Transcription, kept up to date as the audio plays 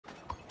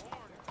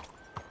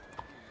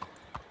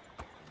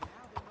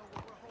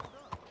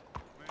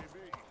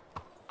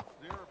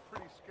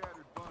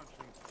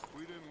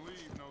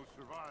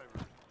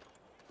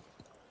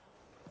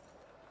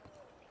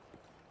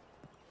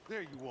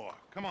There you are.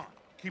 Come on,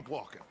 keep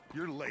walking.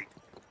 You're late.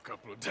 A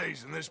couple of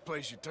days in this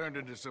place, you turned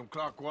into some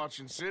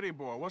clock-watching city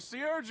boy. What's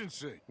the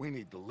urgency? We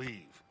need to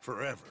leave.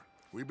 Forever.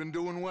 We've been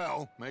doing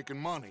well, making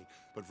money,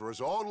 but for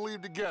us all to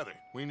leave together,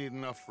 we need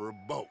enough for a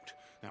boat.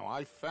 Now,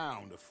 I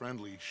found a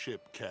friendly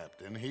ship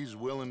captain. He's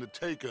willing to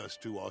take us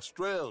to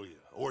Australia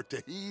or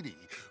Tahiti.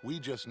 We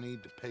just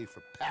need to pay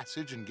for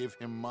passage and give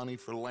him money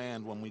for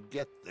land when we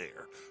get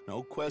there.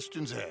 No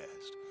questions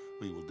asked.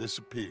 We will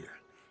disappear,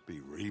 be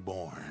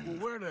reborn. Well,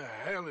 where the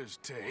hell is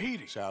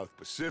Tahiti? South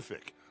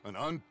Pacific, an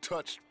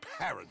untouched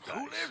paradise.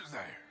 Who lives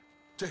there?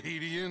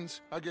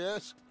 Tahitians, I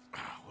guess.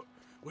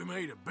 We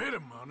made a bit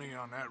of money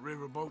on that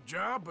riverboat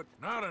job, but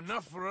not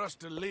enough for us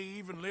to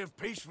leave and live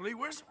peacefully.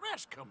 Where's the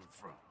rest coming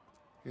from?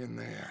 In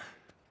there.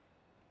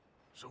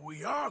 So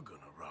we are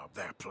gonna rob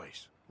that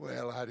place.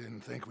 Well, I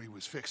didn't think we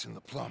was fixing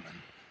the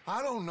plumbing.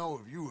 I don't know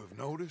if you have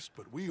noticed,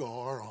 but we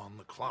are on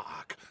the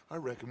clock. I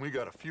reckon we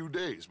got a few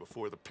days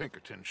before the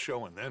Pinkertons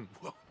show, and then,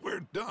 well, we're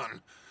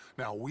done.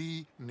 Now,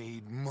 we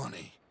need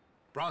money.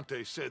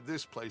 Bronte said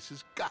this place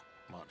has got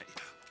money.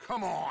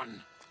 Come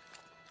on.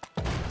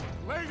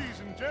 Ladies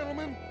and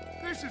gentlemen,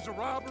 this is a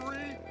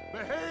robbery.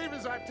 Behave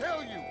as I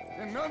tell you,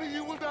 and none of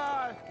you will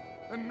die.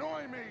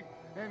 Annoy me,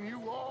 and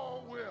you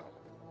all will.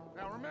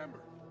 Now remember,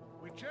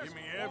 we just Give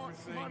me want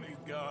everything money. you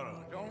got on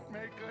you. Don't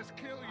make us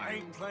kill you. I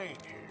ain't playing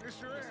here.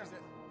 Mr. M,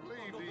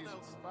 leave these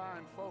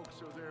fine folks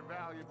or their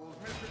valuables.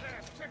 Mr.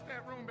 S, check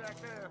that room back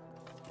there.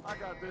 I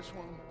got this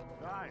one.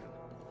 Dying.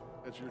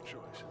 That's your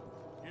choice.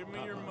 Give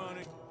me your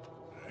money.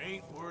 It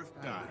ain't worth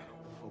dying.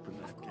 Open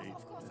that gate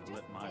and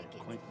let my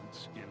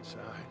acquaintance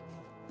inside.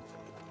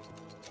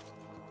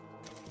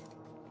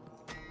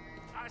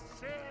 I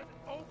said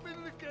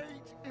open the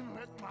gate and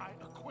let my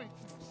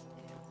acquaintance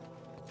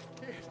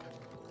in.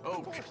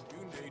 Okay,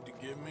 you need to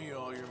give me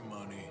all your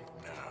money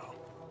now.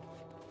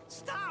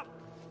 Stop!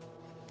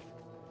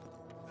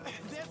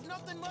 There's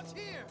nothing much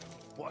here.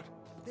 What?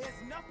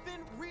 There's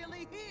nothing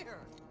really here.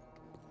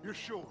 You're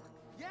sure?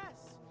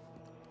 Yes.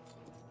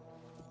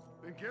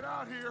 Then get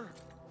out here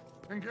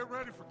and get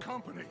ready for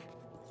company.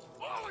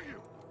 All of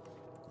you!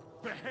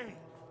 Behave.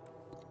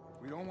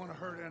 We don't want to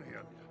hurt any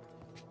of you.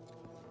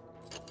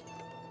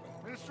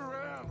 Mr.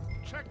 M,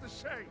 check the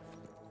safe.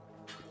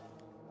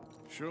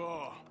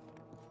 Sure.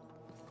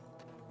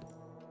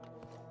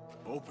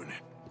 Open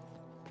it.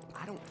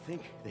 I don't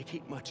think they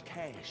keep much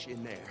cash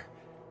in there.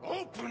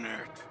 Open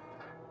it!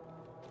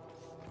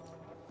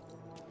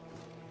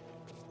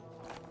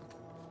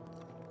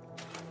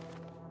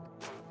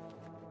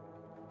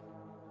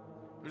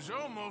 There's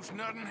almost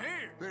nothing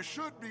here. There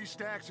should be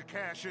stacks of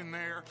cash in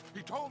there.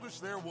 He told us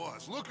there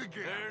was. Look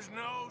again. There's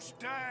no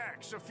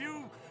stacks. A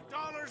few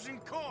dollars in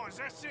coins,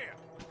 that's it.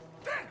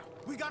 Damn!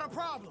 We got a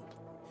problem.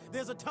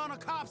 There's a ton of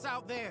cops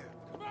out there.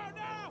 Come on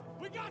now!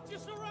 We got you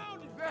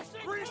surrounded! That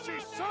greasy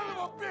son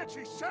of a bitch!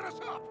 He set us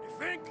up! You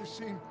think? This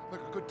seemed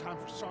like a good time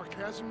for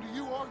sarcasm to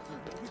you, Arthur.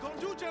 What we gonna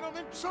do,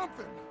 gentlemen?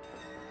 Something!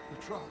 The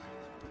trolley.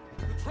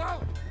 The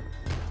trolley!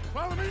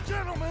 Follow me,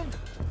 gentlemen!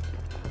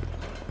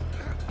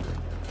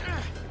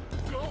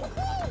 Go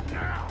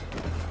now!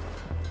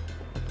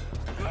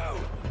 Go!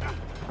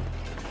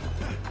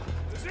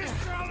 Does this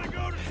trolley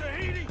go to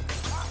Tahiti?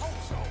 I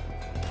hope so.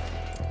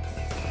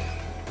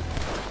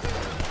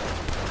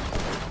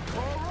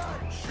 All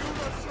right, shoot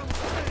us some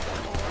steak,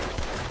 boys.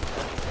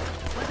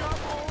 We got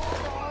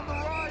more on the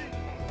right.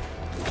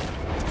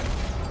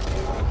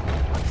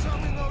 I'm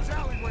some in those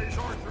alleyways,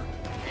 Arthur.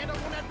 And up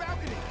on that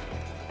balcony.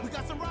 We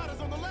got some riders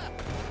on the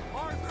left.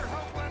 Arthur,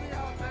 help Lenny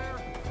out there.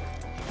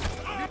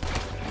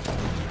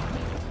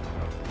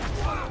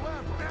 On the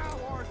left now,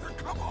 Arthur.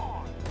 Come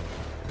on.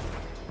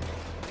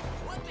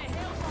 What the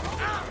hell's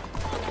wrong?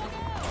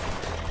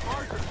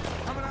 Arthur,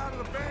 coming out of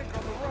the bank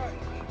on the right.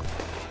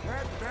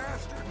 That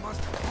bastard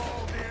must have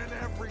called in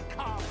every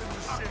cop in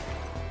the city.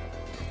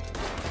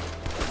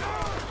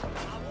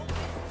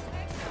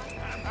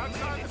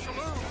 Outside the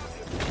saloon.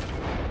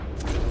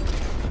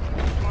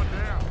 Come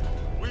down.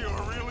 We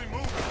are really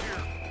moving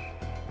here.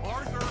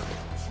 Arthur,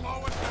 slow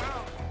it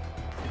down.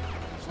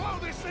 Slow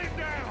this thing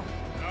down.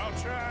 I'll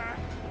try.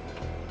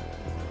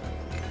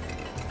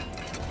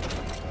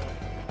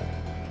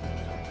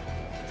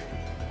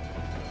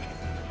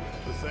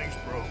 The thing's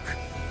broke.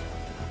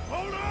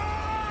 Hold on!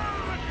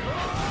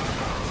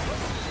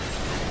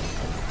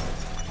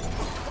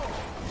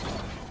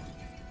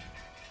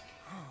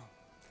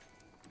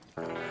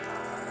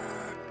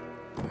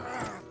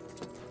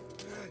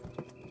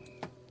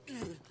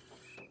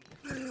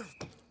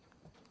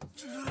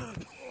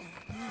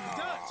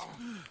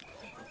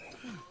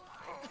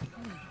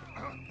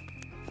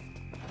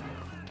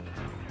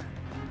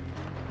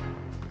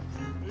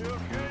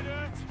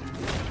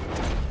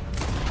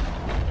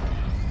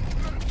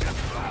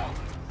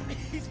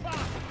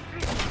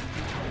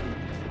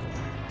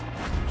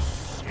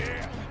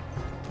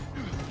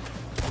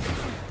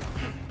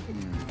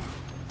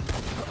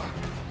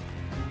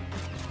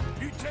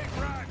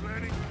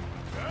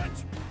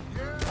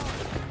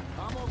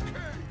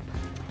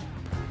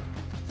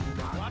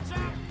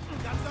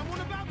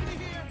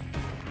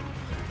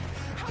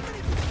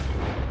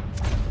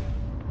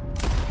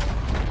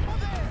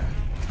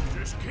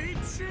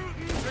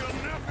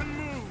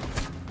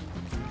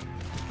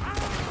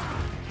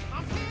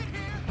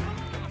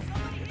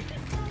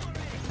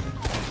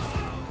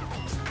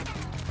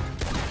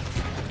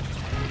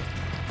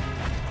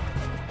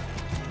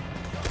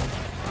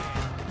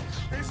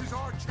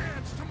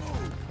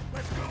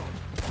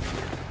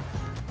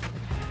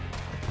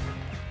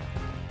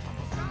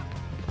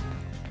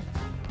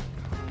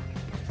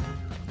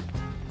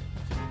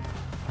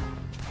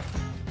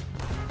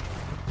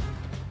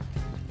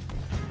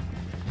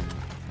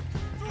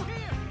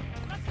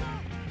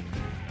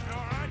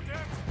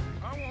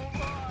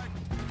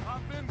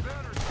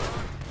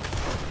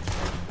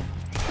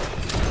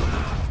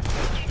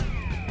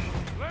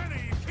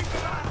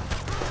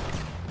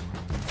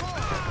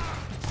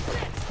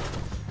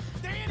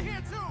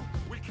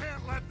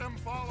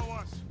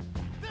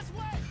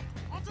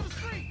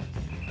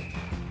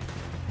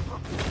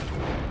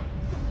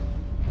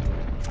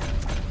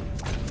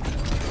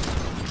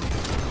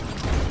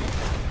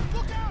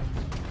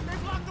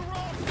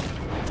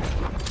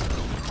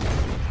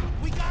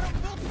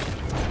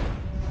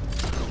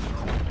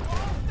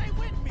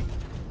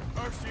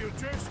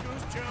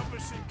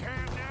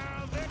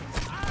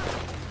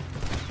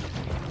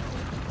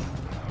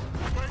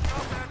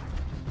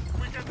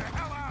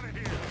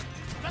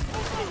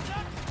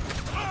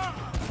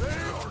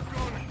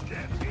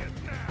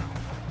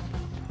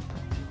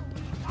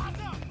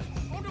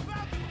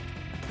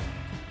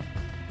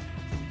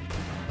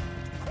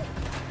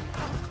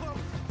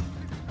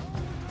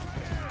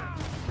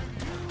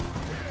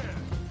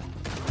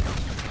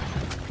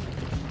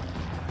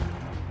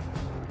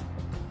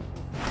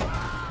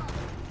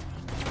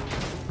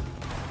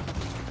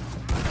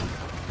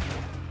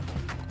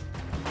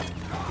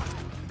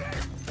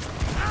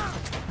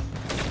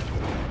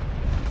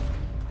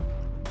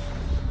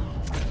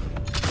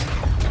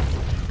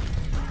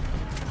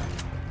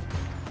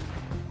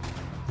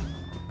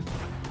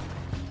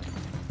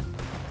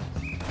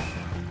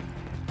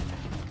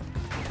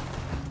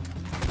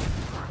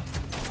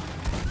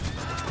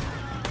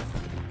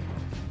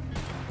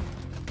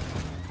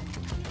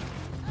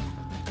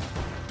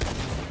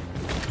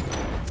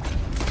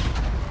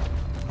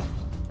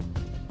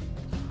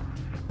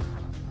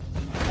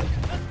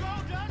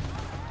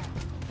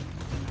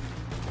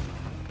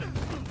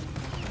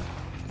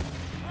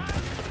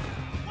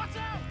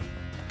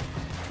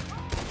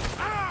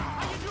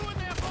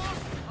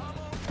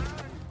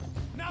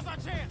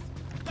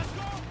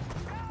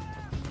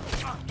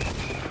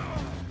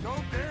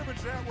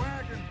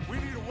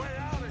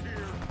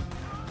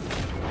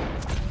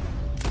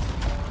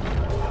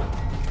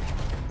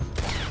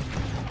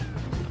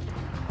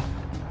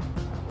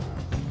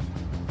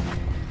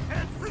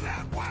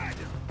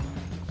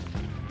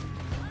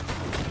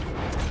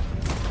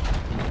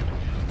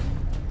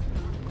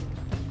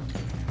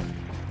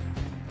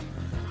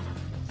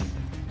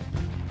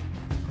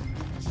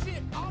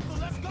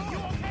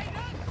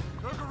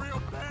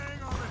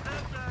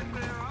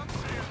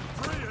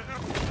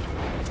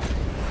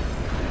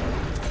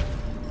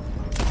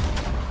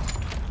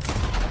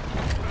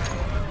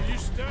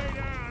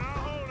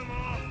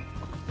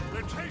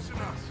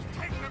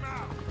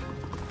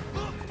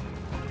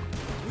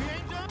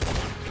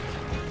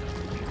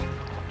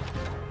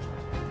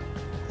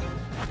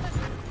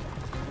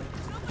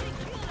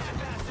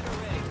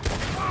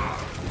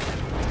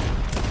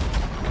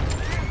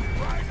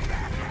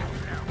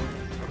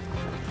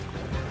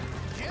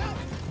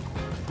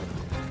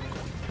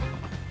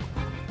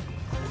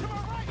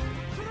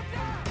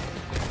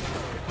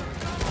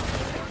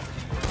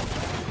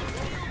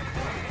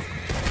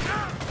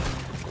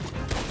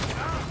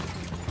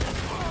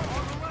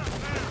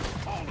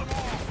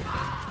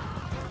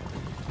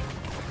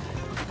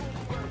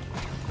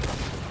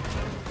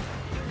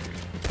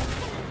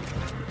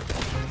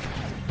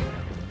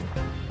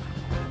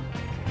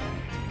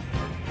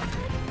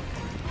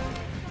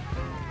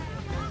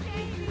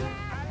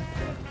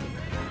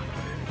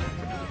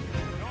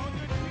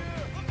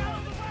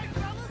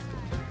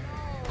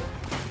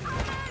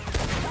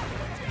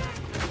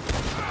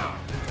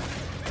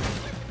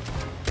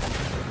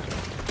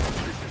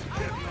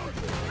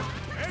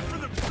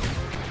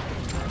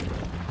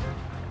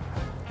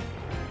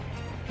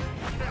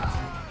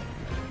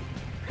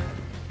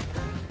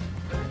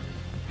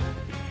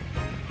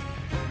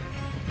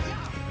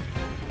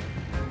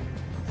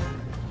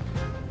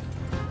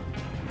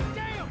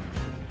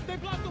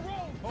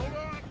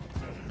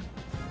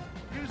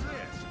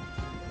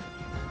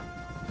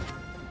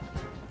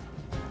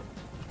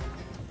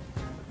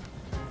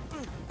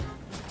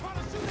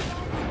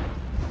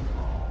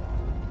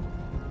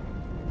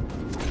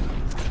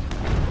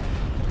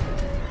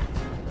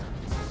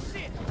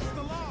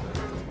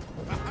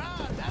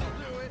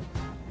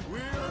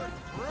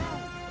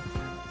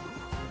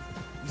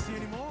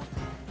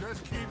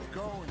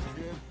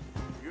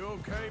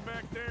 okay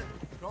back there?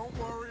 Don't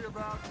worry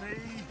about me.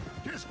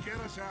 Just get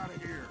us out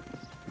of here.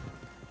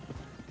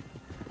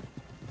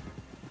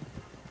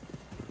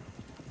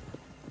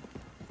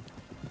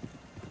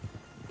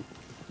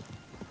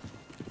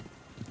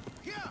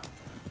 Yeah!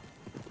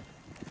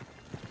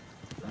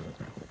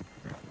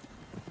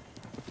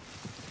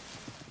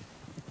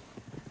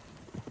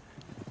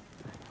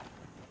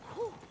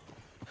 Whew.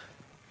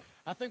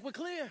 I think we're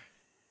clear.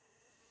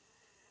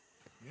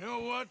 You know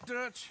what,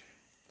 Dutch?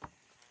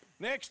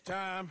 Next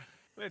time,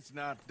 let's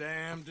not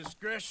damn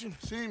discretion.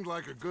 Seemed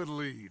like a good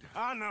lead.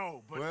 I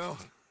know, but... Well,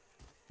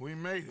 we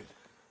made it.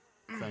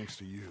 Thanks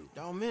to you.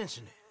 Don't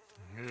mention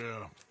it.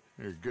 Yeah.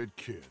 You're a good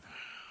kid.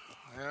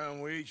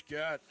 And we each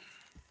got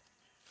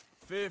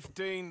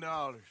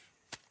 $15.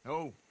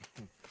 Oh,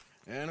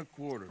 and a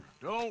quarter.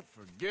 Don't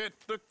forget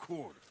the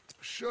quarter.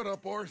 Shut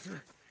up,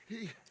 Arthur.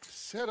 He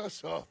set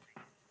us up.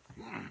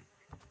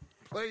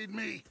 Played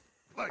me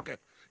like a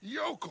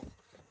yokel.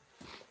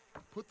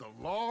 Put the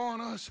law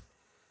on us.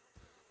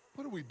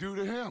 What did we do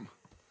to him?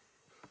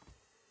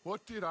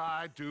 What did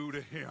I do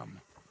to him?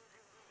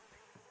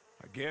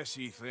 I guess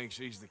he thinks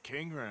he's the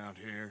king around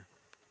here.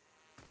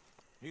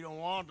 He don't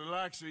want the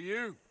likes of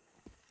you.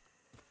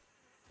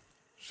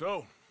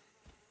 So,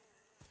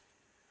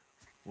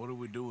 what are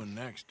we doing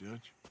next,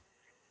 Dutch?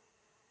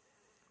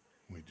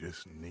 We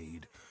just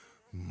need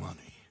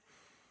money.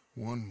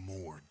 One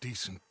more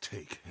decent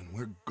take, and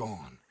we're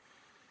gone.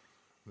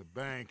 The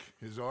bank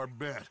is our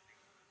bet.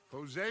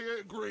 Hosea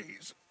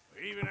agrees.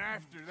 Even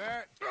after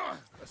that?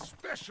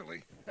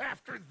 Especially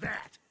after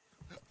that.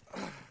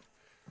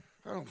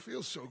 I don't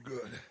feel so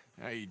good.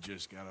 Now you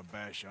just got a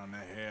bash on the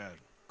head.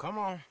 Come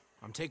on.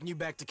 I'm taking you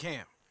back to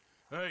camp.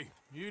 Hey,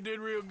 you did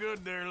real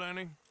good there,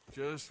 Lenny.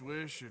 Just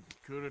wish it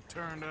could have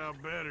turned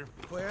out better.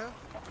 Well,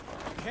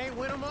 can't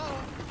win them all.